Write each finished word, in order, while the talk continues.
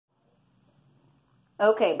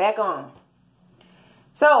Okay, back on.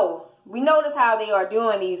 So we notice how they are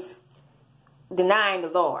doing these denying the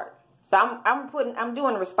Lord. So I'm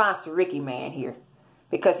doing a response to Ricky Man here,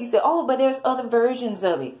 because he said, "Oh, but there's other versions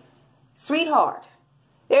of it." Sweetheart,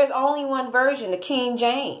 there's only one version, the King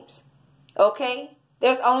James. Okay,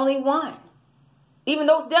 there's only one. Even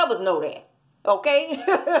those devils know that. Okay,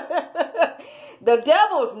 the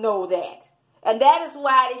devils know that. And that is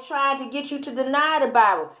why they're trying to get you to deny the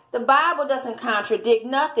Bible. The Bible doesn't contradict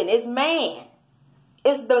nothing. It's man.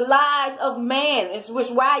 It's the lies of man. It's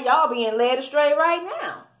why y'all being led astray right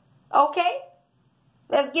now. Okay?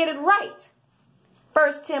 Let's get it right.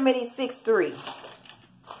 1 Timothy 6:3.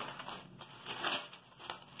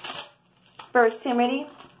 1 Timothy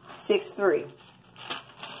 6:3.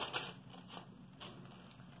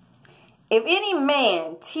 If any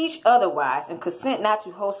man teach otherwise and consent not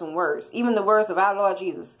to wholesome words, even the words of our Lord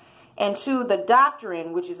Jesus, and to the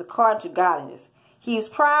doctrine which is according to godliness, he is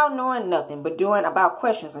proud, knowing nothing, but doing about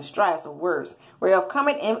questions and strifes of words, whereof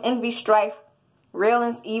cometh envy, strife,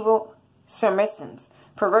 railings, evil surmissions,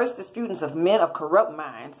 perverse disputings of men of corrupt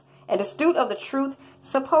minds, and dispute of the truth,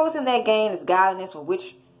 supposing that gain is godliness,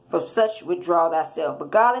 for such withdraw thyself. But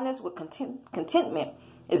godliness with contentment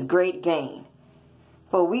is great gain.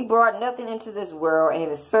 For we brought nothing into this world, and it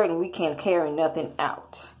is certain we can carry nothing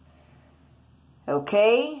out.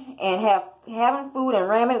 Okay? And having food and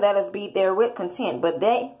raiment, let us be therewith content. But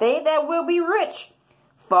they that will be rich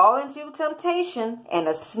fall into temptation and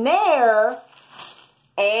a snare,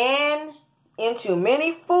 and into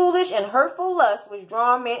many foolish and hurtful lusts, which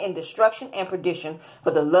draw men in destruction and perdition.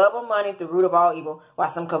 For the love of money is the root of all evil, while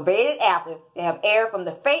some covet it after. They have erred from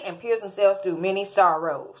the faith and pierced themselves through many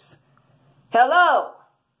sorrows. Hello!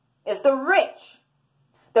 It's the rich,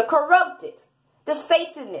 the corrupted, the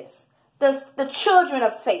Satanists, the children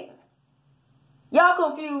of Satan. Y'all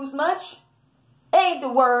confused much? Ain't the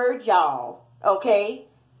word, y'all. Okay?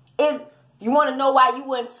 You want to know why you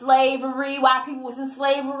were in slavery, why people was in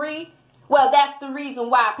slavery? Well, that's the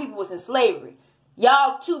reason why people was in slavery.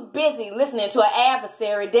 Y'all too busy listening to an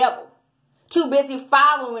adversary devil. Too busy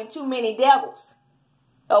following too many devils.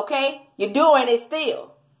 Okay? You're doing it still.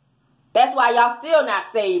 That's why y'all still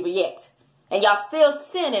not saved yet. And y'all still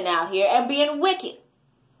sinning out here and being wicked.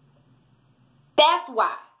 That's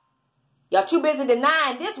why. Y'all too busy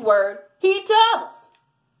denying this word, heed to others.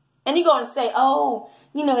 And you're going to say, oh,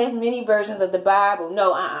 there's many versions of the Bible.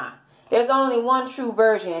 No, There's only one true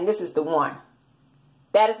version, and this is the one.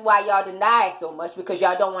 That is why y'all deny it so much, because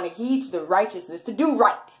y'all don't want to heed to the righteousness to do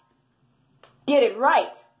right. Get it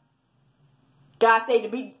right. God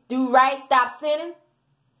said to do right, stop sinning.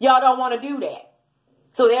 Y'all don't want to do that.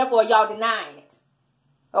 So therefore, y'all denying it.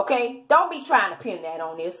 Okay? Don't be trying to pin that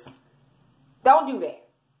on this. Don't do that.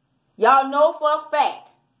 Y'all know for a fact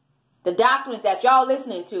the doctrines that y'all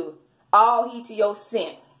listening to all heed to your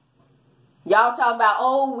sin. Y'all talking about,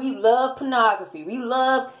 oh, we love pornography. We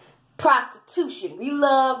love prostitution. We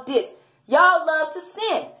love this. Y'all love to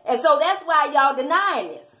sin. And so that's why y'all denying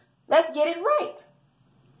this. Let's get it right.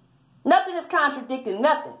 Nothing is contradicting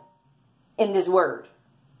nothing in this word.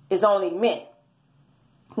 It's only men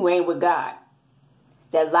who ain't with God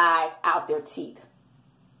that lies out their teeth.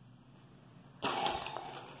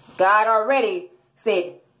 God already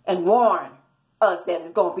said and warned us that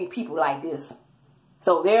it's going to be people like this.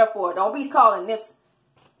 So therefore, don't be calling this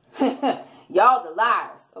y'all the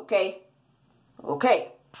liars, okay?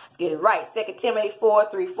 Okay, let's get it right. 2 Timothy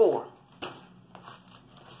 4:3-4.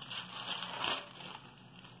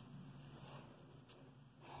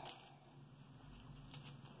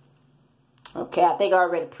 Okay, I think I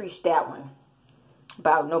already preached that one.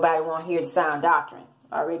 About nobody want to hear the sound doctrine.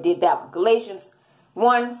 I already did that one. Galatians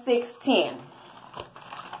 1:6-10.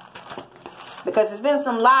 Because there's been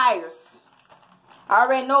some liars. I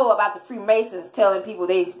already know about the Freemasons telling people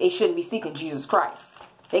they shouldn't be seeking Jesus Christ.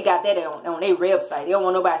 They got that on their website. They don't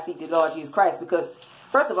want nobody to seek the Lord Jesus Christ because,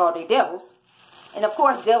 first of all, they're devils. And of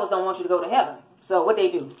course, devils don't want you to go to heaven. So what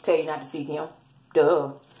they do? Tell you not to seek him.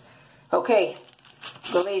 Duh. Okay.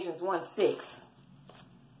 Galatians 1:6.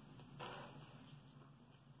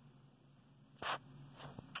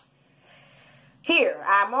 Here,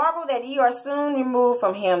 I marvel that ye are soon removed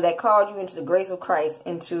from him that called you into the grace of Christ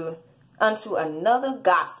unto another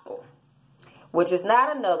gospel, which is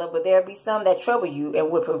not another, but there be some that trouble you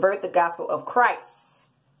and would pervert the gospel of Christ.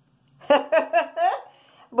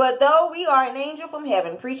 But though we are an angel from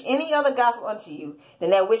heaven, preach any other gospel unto you than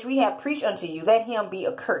that which we have preached unto you, let him be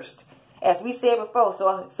accursed. As we said before,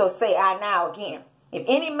 so say I now again. If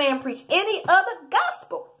any man preach any other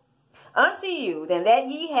gospel unto you than that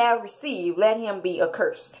ye have received, let him be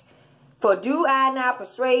accursed. For do I now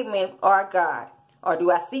persuade men or God? or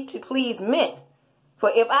do I seek to please men?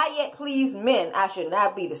 For if I yet please men, I should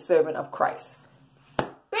not be the servant of Christ.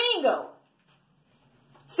 Bingo!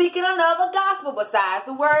 Seeking another gospel besides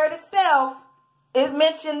the word itself is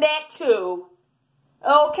mentioned that too.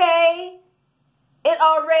 Okay? It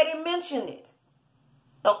already mentioned it.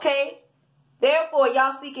 Okay? Therefore,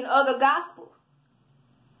 y'all seeking other gospel.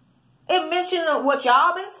 It mentioned what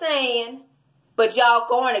y'all been saying, but y'all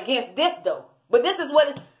going against this though. But this is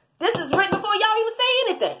written before y'all even say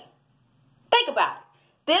anything. Think about it.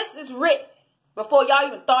 This is written before y'all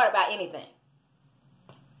even thought about anything.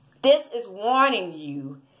 This is warning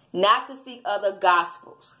you not to seek other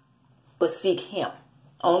gospels, but seek him.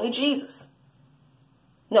 Only Jesus.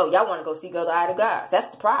 No, y'all want to go seek other idol gods.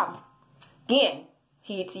 That's the problem. Again,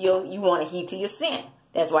 you want to heed to your sin.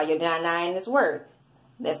 That's why you're denying this word.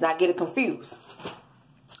 Let's not get it confused.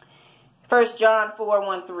 1 John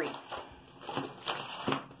 4:1-3.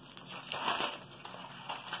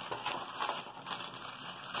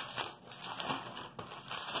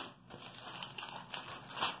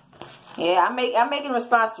 Yeah, I'm making a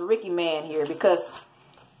response to Ricky Man here because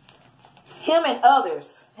him and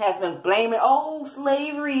others has been blaming,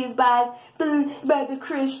 slavery is by the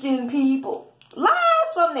Christian people.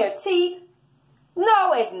 Lies from their teeth.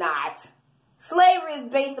 No, it's not. Slavery is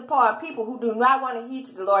based upon people who do not want to heed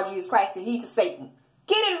to the Lord Jesus Christ, to heed to Satan.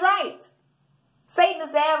 Get it right. Satan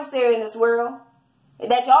is the adversary in this world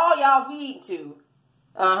that y'all heed to.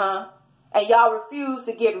 And y'all refuse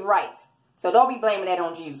to get right. So don't be blaming that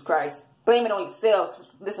on Jesus Christ. Blame it on yourselves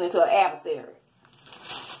listening to an adversary.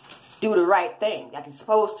 Do the right thing like you're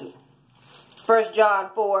supposed to. 1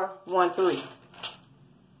 John 4:1-3.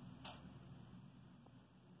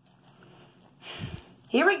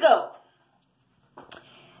 Here we go.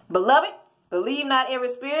 Beloved, believe not every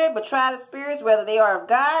spirit, but try the spirits whether they are of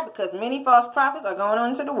God, because many false prophets are going on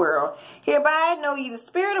into the world. Hereby know ye the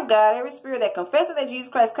Spirit of God. Every spirit that confesseth that Jesus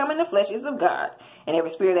Christ come in the flesh is of God. And every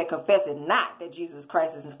spirit that confesseth not that Jesus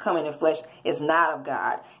Christ is come in the flesh is not of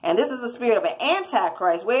God. And this is the spirit of an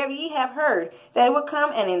antichrist, wherever ye have heard that it will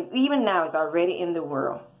come, and even now is already in the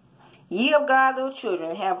world. Ye of God, little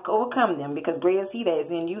children, have overcome them, because greater is he that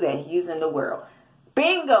is in you than he is in the world.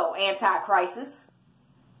 Bingo, antichrists.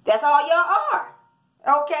 That's all y'all are.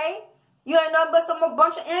 Okay? You ain't nothing but a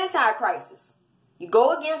bunch of antichrists. You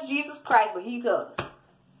go against Jesus Christ, but heed to others.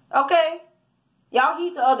 Okay? Y'all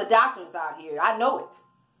heed to other doctrines out here. I know it.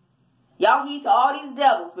 Y'all heed to all these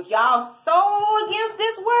devils, but y'all so against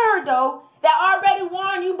this word, though, that already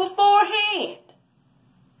warned you beforehand.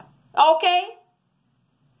 Okay?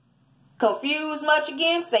 Confused much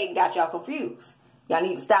again? Satan got y'all confused. Y'all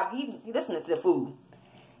need to stop listening to the fool.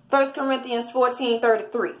 1 Corinthians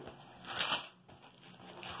 14:33.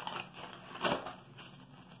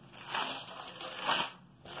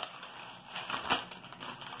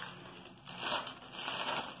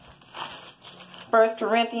 First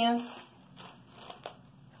Corinthians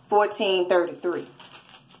 14:33.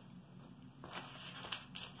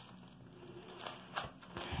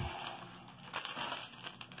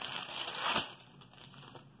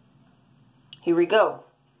 Here we go.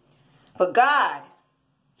 For God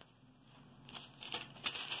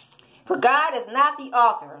is not the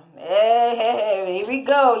author. Hey, here we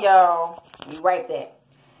go, y'all. You write that.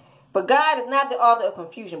 For God is not the author of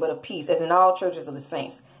confusion, but of peace, as in all churches of the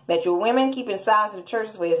saints. Let your women keep in silence in the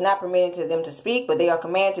churches, where it is not permitted to them to speak, but they are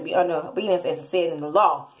commanded to be under obedience, as is said in the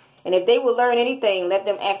law. And if they will learn anything, let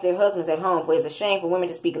them ask their husbands at home, for it is a shame for women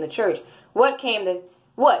to speak in the church. What came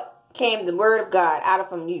the word of God out of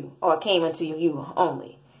from you, or came unto you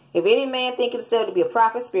only? If any man think himself to be a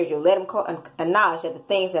prophet spiritual, let him acknowledge that the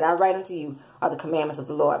things that I write unto you are the commandments of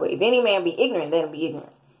the Lord. But if any man be ignorant, let him be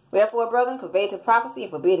ignorant. Wherefore, brethren, convey to prophecy,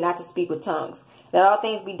 and forbid not to speak with tongues. Let all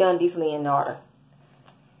things be done decently and in order.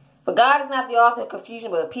 For God is not the author of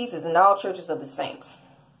confusion, but of peace, as in all churches of the saints.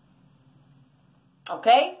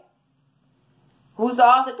 Okay? Who's the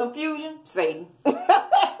author of confusion? Satan.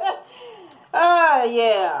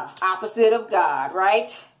 Yeah. Opposite of God,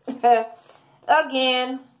 right?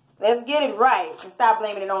 Again, let's get it right and stop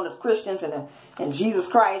blaming it on the Christians and Jesus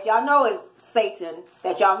Christ. Y'all know it's Satan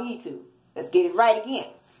that y'all heed to. Let's get it right again.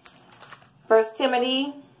 1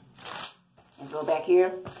 Timothy. Let's go back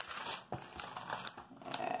here.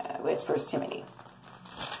 Where's 1 Timothy?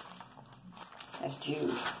 That's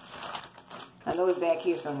Jude. I know it's back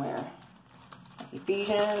here somewhere. That's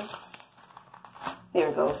Ephesians. There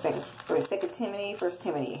we go. 2 Timothy, 1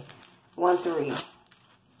 Timothy 1:3.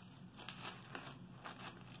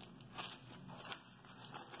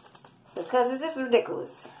 Because it's just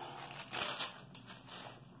ridiculous.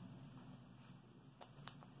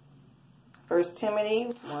 1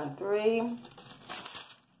 Timothy 1:3.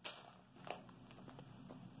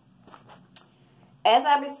 As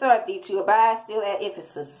I besought thee to abide still at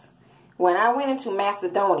Ephesus, when I went into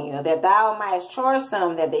Macedonia, that thou mightest charge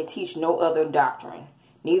some that they teach no other doctrine,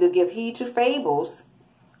 neither give heed to fables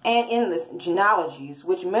and endless genealogies,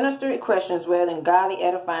 which minister questions rather than godly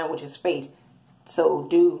edifying, which is faith. So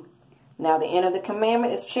do. Now the end of the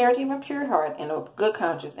commandment is charity of a pure heart, and of good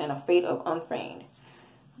conscience, and a faith of unfeigned.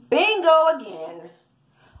 Bingo again.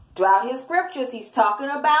 Throughout his scriptures, he's talking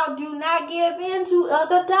about do not give in to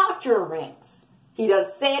other doctrines. He done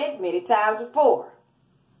said it many times before.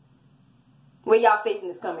 Where y'all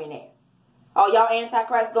Satanists coming at? Are y'all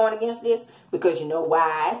Antichrist going against this? Because you know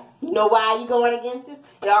why. You know why you going against this?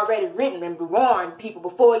 It already written and warned people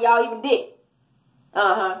before y'all even did.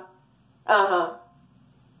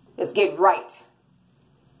 Let's get right.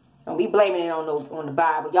 Don't be blaming it on the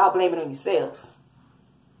Bible. Y'all blame it on yourselves.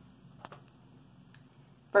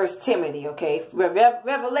 1 Timothy, okay?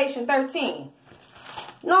 Revelation 13.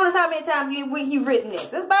 Notice how many times he written this.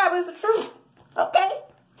 This Bible is the truth. Okay?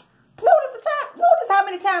 Notice how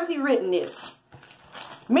many times he written this.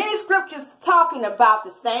 Many scriptures talking about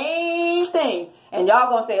the same thing. And y'all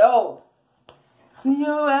gonna say, oh,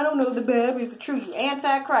 no, I don't know the Bible is the truth. You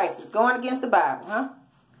Antichrist is going against the Bible, huh?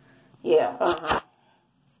 Yeah,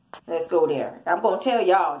 Let's go there. I'm gonna tell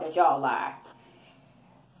y'all that y'all lie.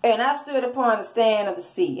 And I stood upon the stand of the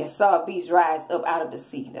sea and saw a beast rise up out of the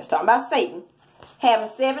sea. That's talking about Satan, having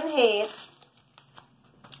 7 heads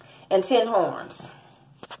and 10 horns.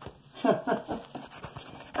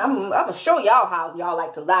 I'm going to show y'all how y'all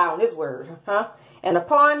like to lie on this word. And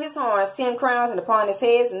upon his horns 10 crowns, and upon his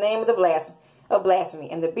heads the name of the blasphemy.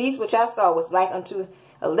 And the beast which I saw was like unto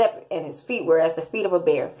a leopard, and his feet were as the feet of a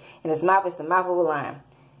bear, and his mouth is the mouth of a lion.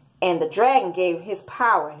 And the dragon gave his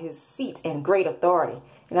power and his seat and great authority.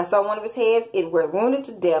 And I saw one of his heads, it were wounded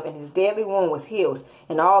to death, and his deadly wound was healed.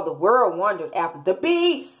 And all the world wondered after the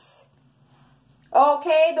beast.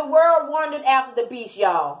 Okay, the world wondered after the beast,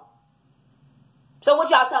 y'all. So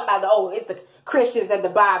what y'all talking about? Oh, it's the Christians and the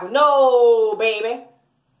Bible. No, baby.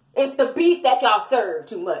 It's the beast that y'all serve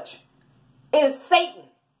too much. It's Satan.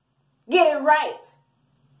 Get it right.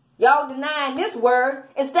 Y'all denying this word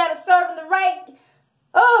instead of serving the right.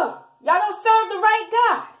 Oh, y'all don't serve the right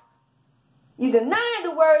God. You denying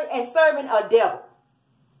the word and serving a devil.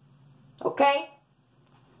 Okay?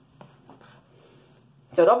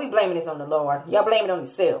 So don't be blaming this on the Lord. Y'all blame it on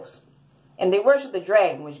yourselves. And they worship the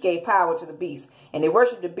dragon, which gave power to the beast. And they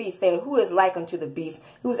worship the beast, saying, who is like unto the beast,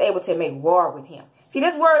 who is able to make war with him? See,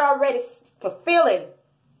 this word already is fulfilling.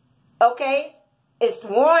 Okay? It's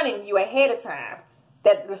warning you ahead of time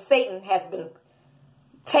that the Satan has been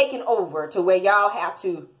taken over to where y'all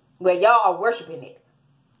are worshiping it.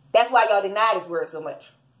 That's why y'all deny this word so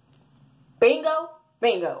much. Bingo,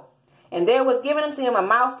 bingo. And there was given unto him a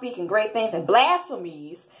mouth speaking great things and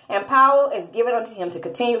blasphemies, and power is given unto him to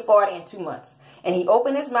continue 42 months. And he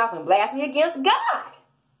opened his mouth and blasphemed against God.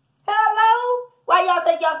 Hello? Why y'all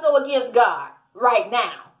think y'all so against God right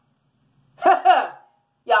now?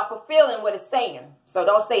 Y'all fulfilling what it's saying. So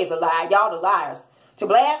don't say it's a lie. Y'all the liars. To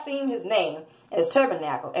blaspheme his name and his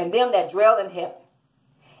tabernacle, and them that dwell in heaven.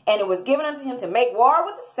 And it was given unto him to make war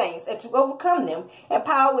with the saints and to overcome them. And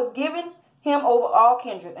power was given him over all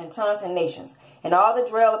kindreds and tongues and nations. And all that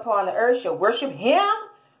dwell upon the earth shall worship him,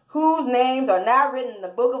 whose names are not written in the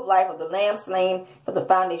book of life of the Lamb slain for the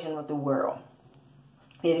foundation of the world.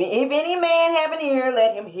 If any man have an ear,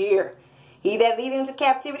 let him hear. He that leadeth into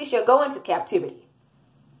captivity shall go into captivity.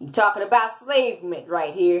 You're talking about enslavement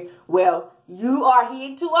right here. Well, you are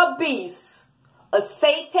here to a beast, a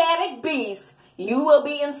satanic beast. You will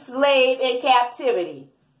be enslaved in captivity.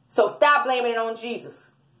 So stop blaming it on Jesus.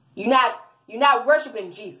 You're not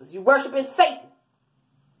worshiping Jesus. You're worshiping Satan.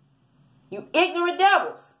 You ignorant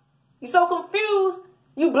devils. You're so confused,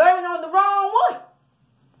 you blaming on the wrong one.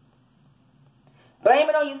 Blame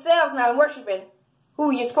it on yourselves now and worshiping who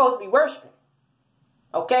you're supposed to be worshiping.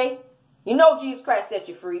 Okay? You know Jesus Christ set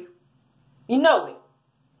you free. You know it.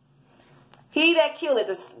 He that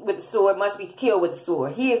killeth with the sword must be killed with the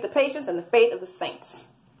sword. He is the patience and the faith of the saints.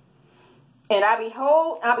 And I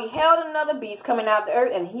beheld another beast coming out of the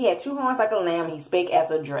earth, and he had 2 horns like a lamb, and he spake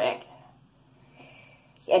as a dragon.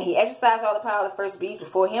 And he exercised all the power of the first beast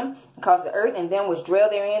before him, and caused the earth and them which dwell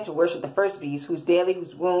therein to worship the first beast, whose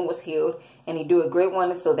wound was healed. And he doeth great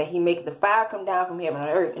wonders, so that he maketh the fire come down from heaven on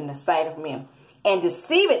earth in the sight of men, and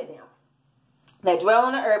deceiveth them that dwell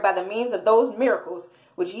on the earth by the means of those miracles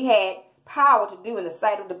which he had power to do in the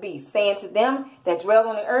sight of the beast, saying to them that dwell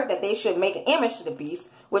on the earth that they should make an image to the beast,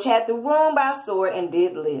 which had the wound by a sword and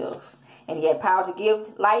did live. And he had power to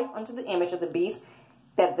give life unto the image of the beast,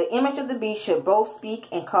 that the image of the beast should both speak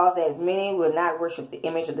and cause that as many will not worship the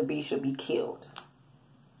image of the beast should be killed.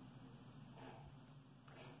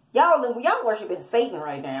 Y'all worshiping Satan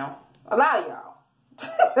right now. A lot of y'all.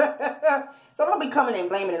 So don't be coming and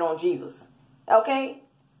blaming it on Jesus. Okay?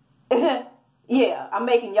 Yeah, I'm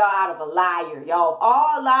making y'all out of a liar. Y'all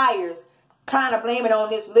all liars trying to blame it on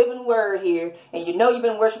this living word here. And you know you've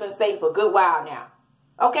been worshiping Satan for a good while now.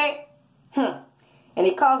 Okay? And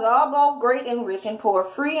he calls all both great and rich and poor,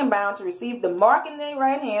 free and bound to receive the mark in their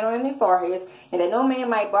right hand or in their foreheads, and that no man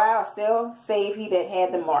might buy or sell save he that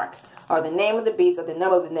had the mark, or the name of the beast, or the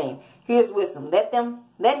number of his name. Here's wisdom. Let him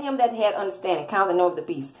that had understanding count the number of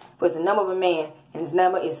the beast, for it's the number of a man, and his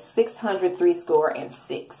number is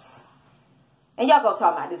 636. And y'all gonna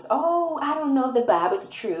talk about this. Oh, I don't know if the Bible's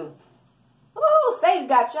true. Oh, Satan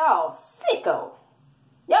got y'all sicko.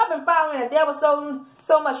 Y'all been following the devil so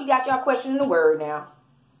much he got y'all questioning the word now.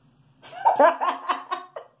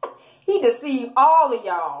 He deceived all of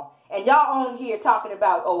y'all. And y'all on here talking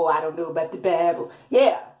about, oh, I don't know about the Bible.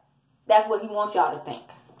 Yeah, that's what he wants y'all to think.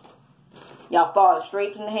 Y'all falling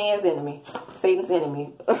straight from the hands of the enemy. Satan's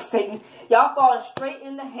enemy. Satan. Y'all falling straight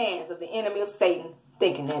in the hands of the enemy of Satan,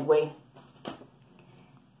 thinking that way.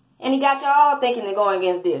 And he got y'all thinking and going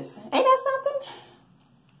against this. Ain't that something?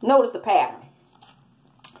 Notice the pattern.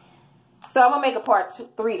 So I'm going to make a part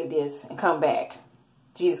 3 to this and come back.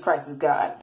 Jesus Christ is God.